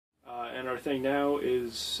and our thing now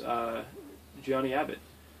is Gianni Abbott.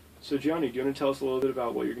 So Gianni, do you want to tell us a little bit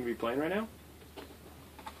about what you're going to be playing right now?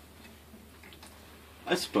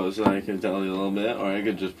 I suppose I can tell you a little bit, or I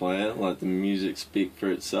could just play it, let the music speak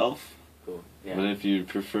for itself. Cool. Yeah. But if you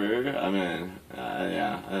prefer, I mean,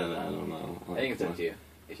 yeah, I don't know. I think it's up to you.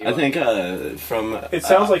 I think from... It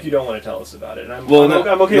sounds like you don't want to tell us about it, and I'm okay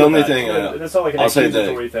the with only that. thing, That's not like an I'll say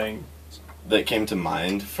accusatory thing. That came to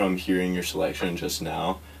mind from hearing your selection just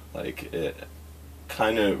now, like, it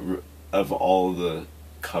kind of all the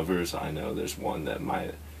covers I know, there's one that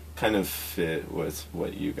might kind of fit with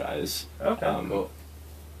what you guys... Okay, cool.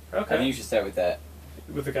 Okay. I think you should start with that.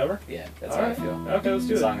 With the cover? Yeah, that's all how right. I feel. Okay, let's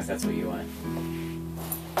do it. As long as that's what you want.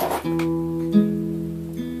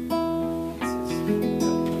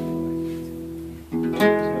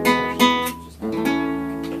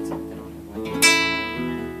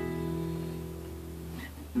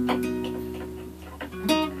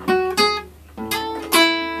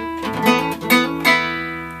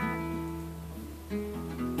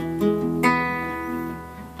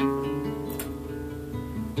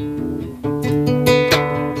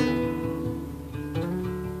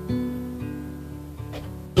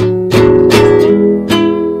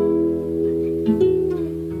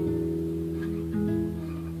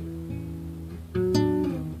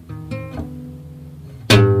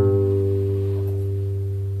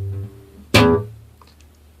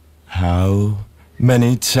 How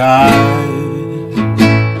many times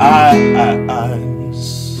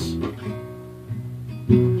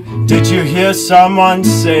did you hear someone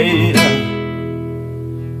say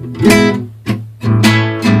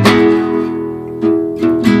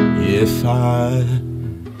if I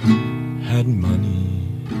had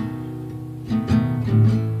money,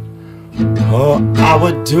 oh, I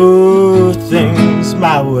would do things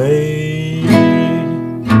my way?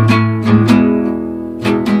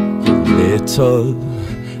 Little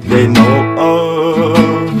they know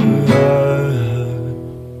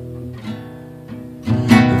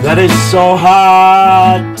that it's so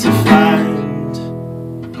hard to find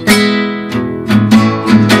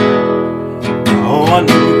one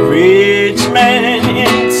rich man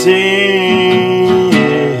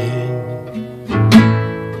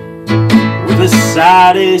with a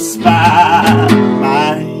satisfied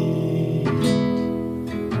mind.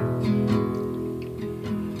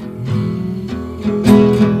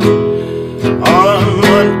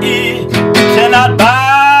 Money cannot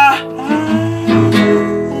buy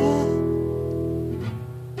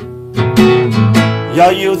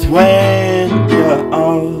your youth when you're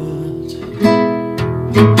old,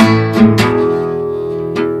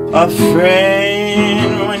 a friend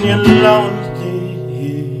when you're lonely,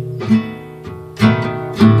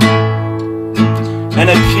 and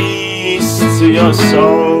a peace to your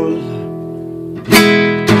soul.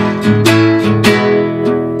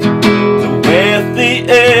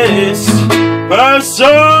 Is person,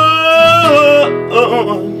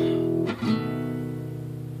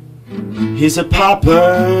 he's a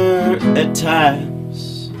pauper at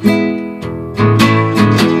times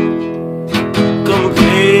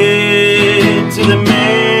compared to the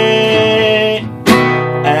man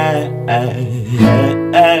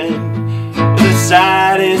with a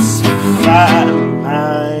satisfied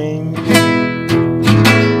mind.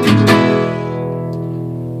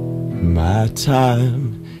 My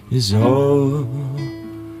time is over.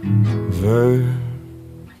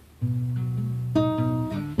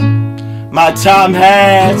 My time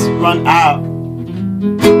has run out.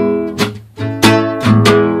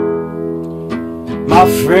 My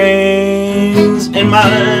friends and my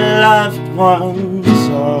loved ones,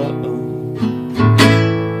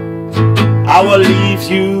 I will leave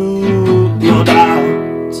you, no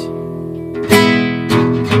doubt.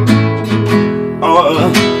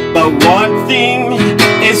 But one thing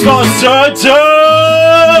is for certain,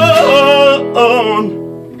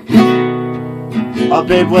 oh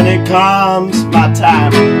babe, when it comes my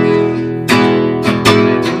time,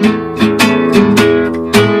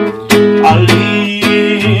 I'll leave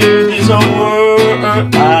this world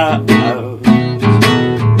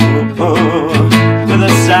with a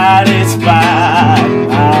satisfied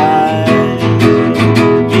mind.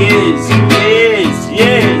 Yes, yes,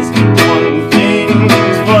 yes, one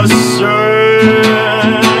thing's for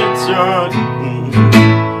certain,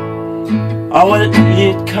 oh, when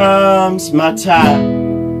it comes my time,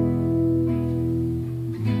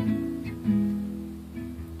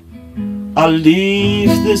 I'll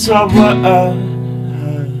leave this world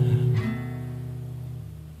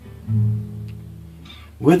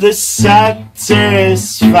with a satisfied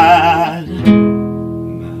mind.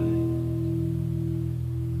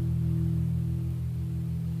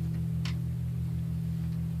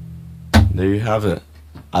 there you have it.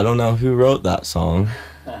 I don't know who wrote that song,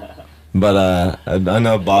 but I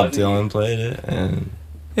know Bob Dylan played it, and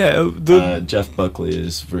Jeff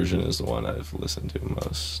Buckley's version is the one I've listened to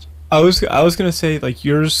most. I was gonna say, like,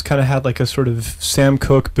 yours kind of had like a sort of Sam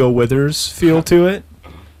Cooke, Bill Withers feel to it.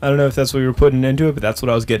 I don't know if that's what you were putting into it, but that's what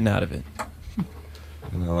I was getting out of it.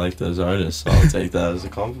 And I like those artists, so I'll take that as a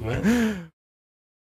compliment.